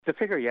The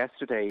figure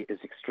yesterday is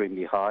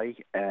extremely high.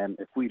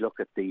 If we look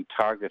at the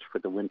target for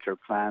the winter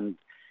plan,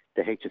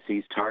 the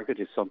HSE's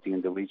target is something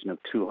in the region of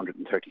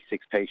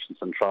 236 patients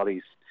on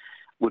trolleys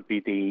would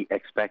be the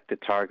expected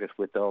target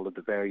with all of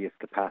the various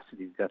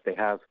capacities that they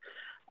have.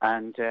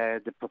 And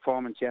the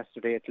performance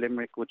yesterday at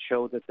Limerick would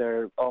show that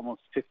they're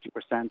almost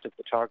 50% of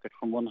the target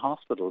from one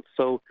hospital.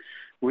 So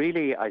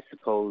really, I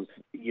suppose,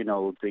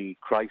 the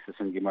crisis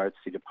in the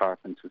emergency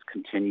departments is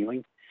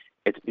continuing.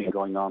 It's been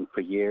going on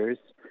for years.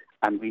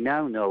 And we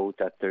now know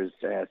that there's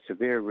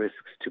severe risks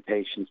to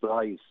patients'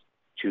 lives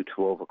due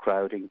to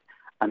overcrowding.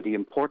 And the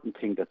important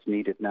thing that's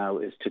needed now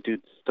is to do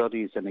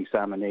studies and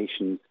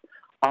examinations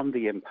on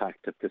the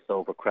impact of this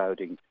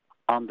overcrowding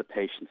on the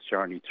patient's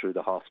journey through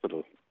the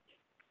hospital.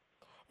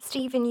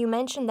 Stephen, you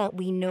mentioned that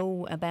we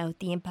know about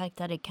the impact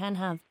that it can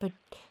have, but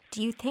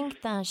do you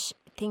think that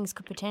things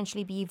could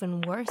potentially be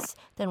even worse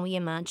than we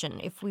imagine?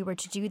 If we were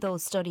to do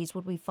those studies,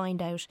 would we find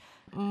out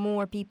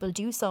more people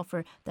do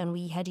suffer than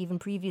we had even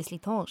previously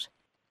thought?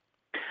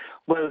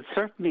 Well,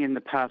 certainly in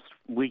the past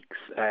weeks,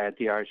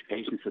 the Irish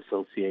Patients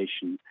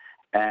Association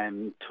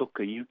took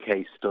a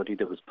UK study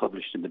that was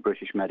published in the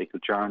British Medical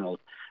Journal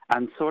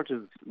and sort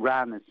of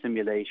ran a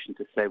simulation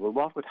to say, well,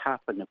 what would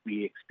happen if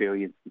we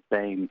experienced the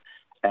same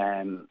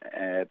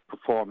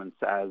performance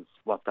as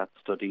what that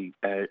study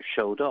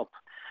showed up?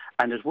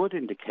 And it would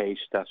indicate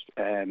that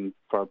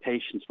for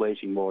patients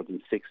waiting more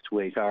than 6 to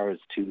 8 hours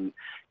to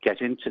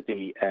get into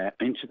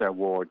their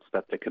wards,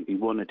 that there can be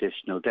one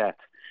additional death.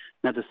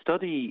 Now, the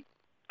study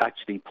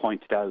actually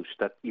pointed out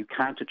that you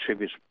can't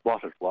attribute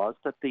what it was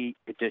that the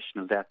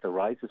additional death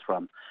arises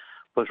from.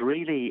 But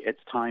really,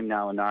 it's time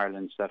now in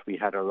Ireland that we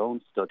had our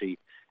own study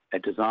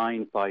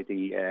designed by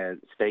the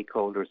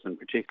stakeholders and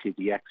particularly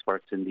the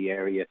experts in the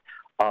area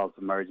of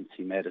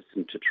emergency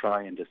medicine to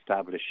try and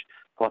establish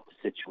what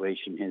the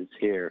situation is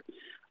here.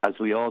 As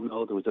we all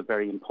know, there was a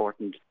very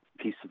important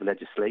piece of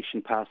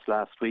legislation passed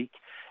last week,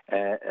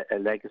 a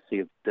legacy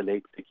of the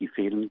late Vicky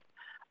Phelan,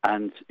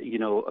 and,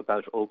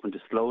 about open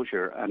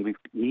disclosure. And we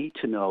need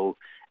to know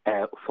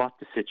what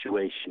the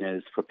situation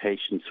is for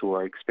patients who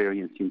are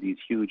experiencing these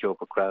huge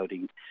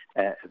overcrowding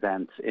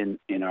events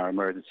in our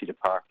emergency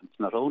departments,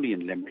 not only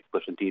in Limerick,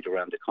 but indeed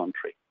around the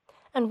country.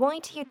 And why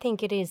do you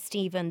think it is,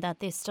 Stephen, that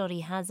this study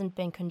hasn't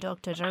been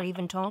conducted or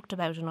even talked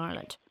about in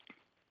Ireland?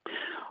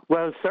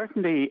 Well,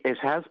 certainly it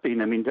has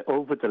been. I mean,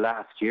 over the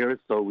last year or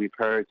so, we've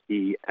heard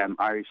the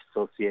Irish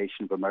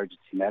Association of Emergency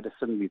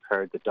Medicine, we've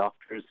heard the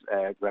doctors,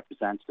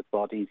 representative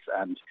bodies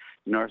and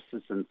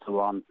nurses and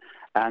so on.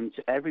 And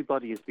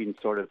everybody has been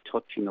sort of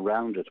touching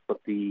around it.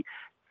 But the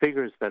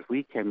figures that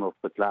we came up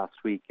with last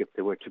week, if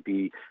there were to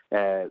be,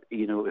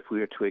 if we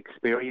were to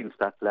experience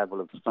that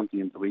level of something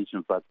in the region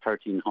of about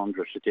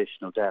 1,300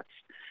 additional deaths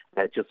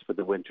just for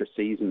the winter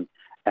season,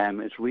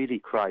 it really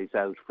cries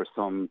out for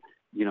some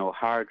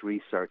hard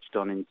research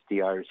done into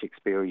the Irish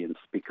experience,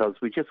 because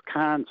we just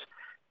can't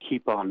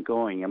keep on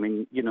going. I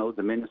mean,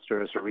 the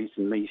minister at a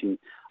recent meeting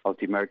of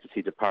the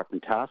Emergency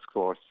Department Task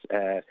Force,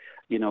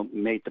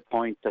 made the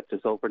point that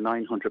there's over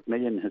 900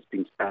 million has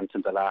been spent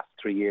in the last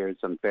 3 years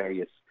on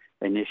various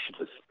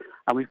initiatives.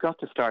 And we've got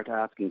to start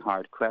asking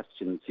hard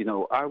questions.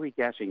 Are we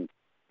getting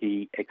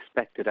the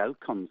expected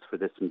outcomes for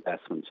this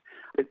investment?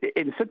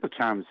 In simple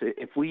terms,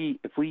 if we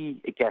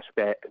get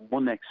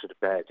one extra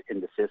bed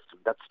in the system,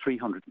 that's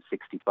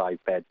 365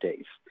 bed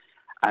days.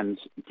 And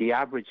the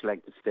average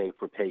length of stay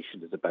per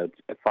patient is about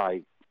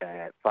 5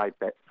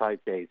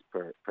 days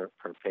per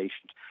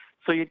patient.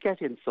 So you'd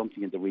get in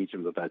something in the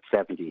region of about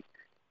 70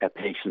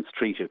 patients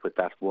treated with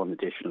that one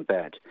additional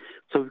bed.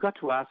 So we've got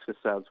to ask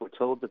ourselves, we're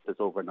told that there's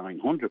over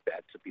 900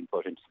 beds have been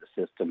put into the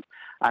system,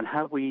 and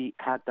have we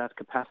had that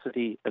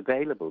capacity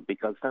available?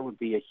 Because that would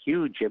be a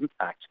huge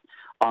impact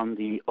on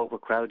the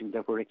overcrowding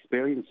that we're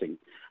experiencing.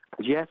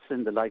 And yes,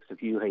 in the likes of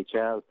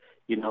UHL,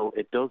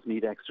 it does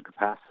need extra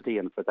capacity,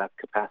 and for that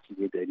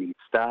capacity they need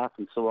staff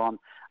and so on,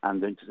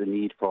 and then there's a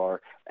need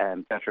for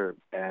better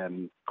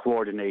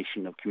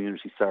coordination of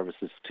community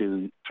services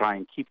to try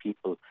and keep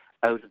people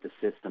out of the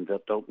system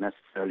that don't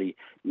necessarily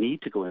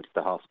need to go into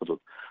the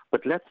hospital.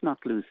 But let's not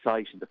lose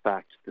sight of the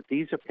fact that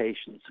these are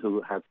patients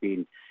who have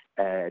been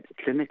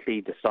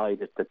clinically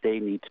decided that they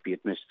need to be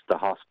admitted to the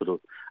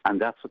hospital,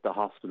 and that's what the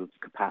hospital's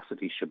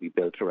capacity should be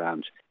built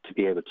around to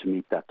be able to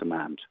meet that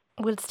demand.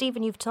 Well,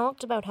 Stephen, you've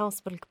talked about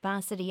hospital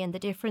capacity and the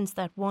difference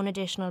that one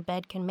additional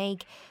bed can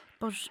make.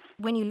 But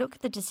when you look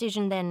at the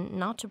decision then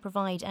not to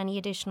provide any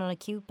additional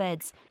acute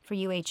beds for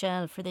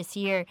UHL for this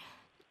year,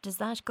 does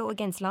that go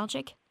against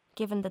logic,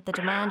 given that the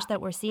demand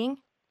that we're seeing?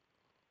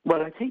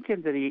 Well, I think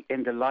in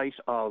the light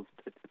of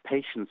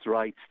patients'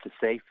 rights to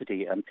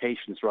safety and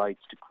patients'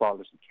 rights to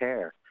quality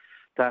care,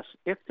 that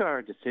if there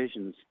are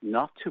decisions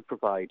not to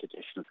provide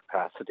additional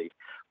capacity,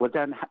 well,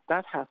 then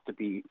that has to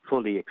be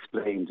fully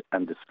explained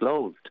and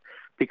disclosed.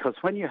 Because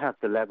when you have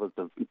the levels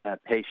of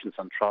patients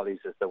on trolleys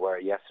as there were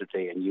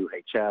yesterday in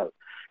UHL,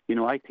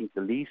 I think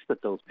the least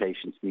that those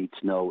patients need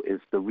to know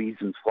is the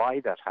reasons why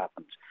that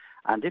happened.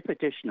 And if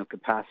additional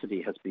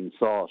capacity has been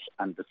sought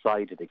and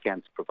decided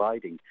against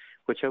providing,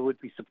 which I would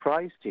be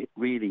surprised to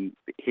really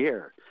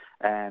hear,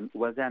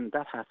 well, then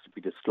that has to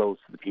be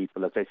disclosed to the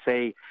people. As I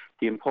say,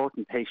 the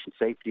important patient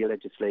safety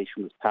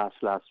legislation was passed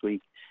last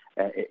week,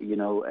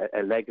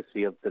 a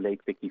legacy of the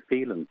late Vicky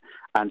Phelan.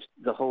 And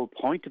the whole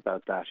point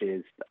about that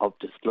is of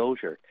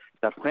disclosure,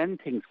 that when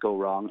things go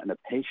wrong and a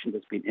patient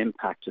has been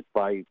impacted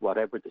by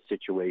whatever the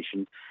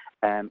situation,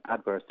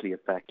 adversely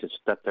affected,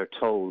 that they're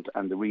told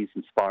and the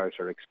reasons for it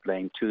are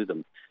explained to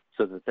them,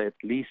 so that at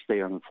least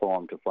they are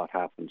informed of what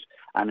happened.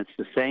 And it's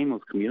the same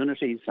with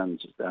communities and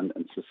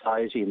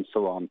society and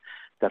so on,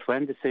 that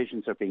when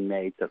decisions are being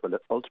made that will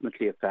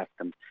ultimately affect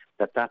them,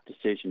 that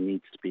decision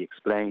needs to be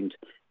explained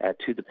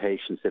to the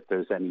patients if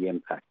there's any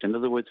impact. In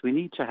other words, we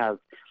need to have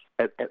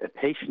a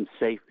patient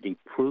safety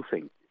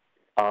proofing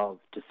of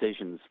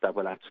decisions that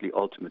will actually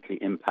ultimately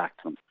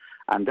impact them.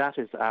 And that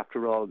is,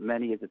 after all,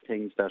 many of the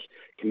things that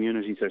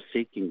communities are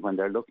seeking when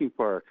they're looking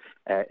for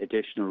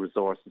additional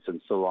resources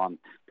and so on,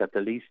 that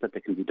the least that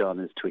can be done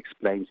is to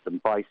explain to them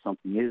why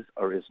something is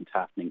or isn't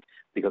happening,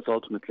 because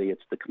ultimately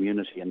it's the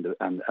community and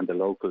the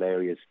local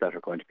areas that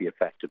are going to be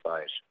affected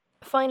by it.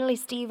 Finally,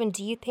 Stephen,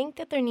 do you think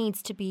that there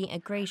needs to be a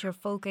greater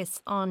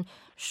focus on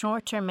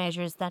short-term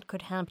measures that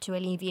could help to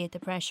alleviate the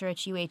pressure at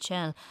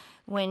UHL?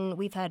 When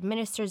we've had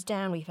ministers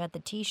down, we've had the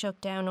Taoiseach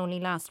down only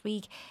last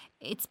week,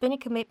 it's been a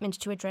commitment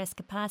to address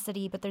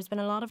capacity, but there's been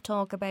a lot of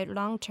talk about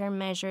long-term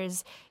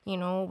measures,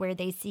 where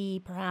they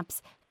see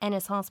perhaps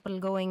Ennis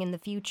Hospital going in the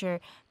future.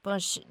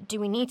 But do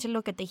we need to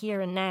look at the here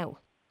and now?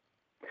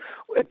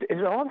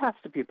 It all has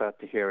to be about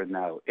the here and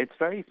now. It's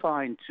very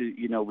fine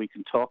to, we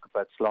can talk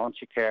about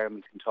Sláinte care and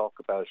we can talk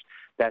about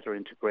better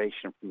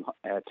integration from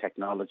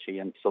technology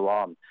and so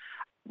on.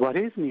 What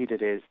is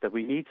needed is that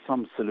we need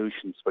some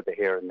solutions for the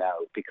here and now,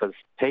 because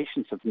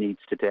patients have needs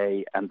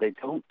today and they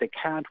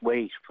can't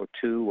wait for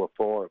 2 or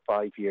 4 or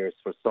 5 years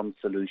for some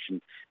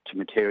solution to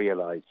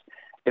materialise.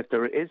 If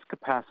there is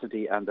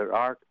capacity and there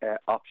are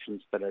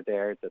options that are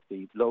there that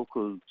the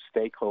local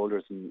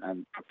stakeholders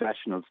and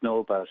professionals know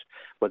about,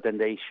 well, then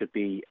they should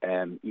be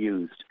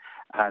used.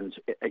 And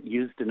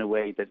used in a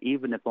way that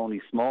even if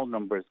only small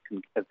numbers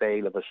can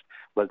avail of it,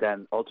 well,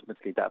 then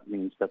ultimately that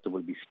means that there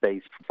will be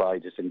space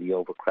provided in the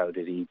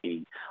overcrowded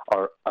ED,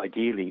 or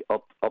ideally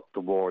up the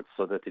wards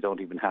so that they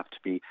don't even have to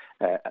be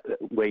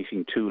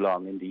waiting too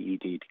long in the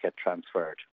ED to get transferred.